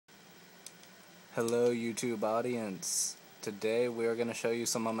Hello YouTube audience. Today we are going to show you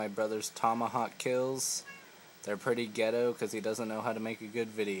some of my brother's Tomahawk kills. They're pretty ghetto because he doesn't know how to make a good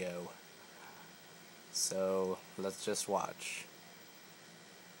video. So let's just watch.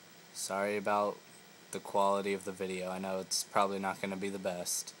 Sorry about the quality of the video. I know it's probably not going to be the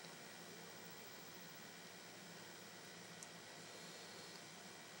best.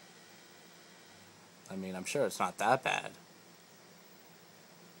 I mean, I'm sure it's not that bad.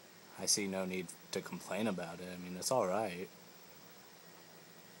 I see no need to complain about it. I mean, it's alright.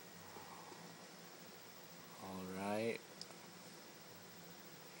 Alright.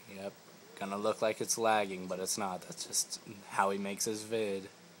 Yep. Gonna look like it's lagging, but it's not. That's just how he makes his vid.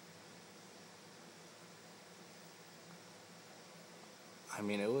 I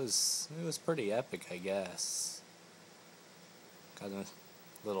mean, it was pretty epic, I guess. Got a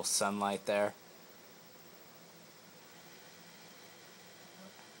little sunlight there.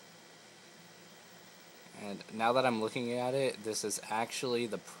 And now that I'm looking at it, this is actually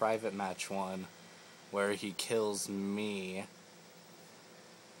the private match one where he kills me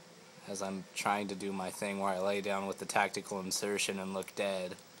as I'm trying to do my thing where I lay down with the tactical insertion and look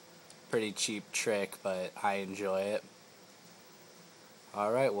dead. Pretty cheap trick, but I enjoy it.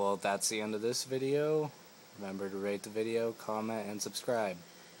 Alright, well that's the end of this video. Remember to rate the video, comment, and subscribe.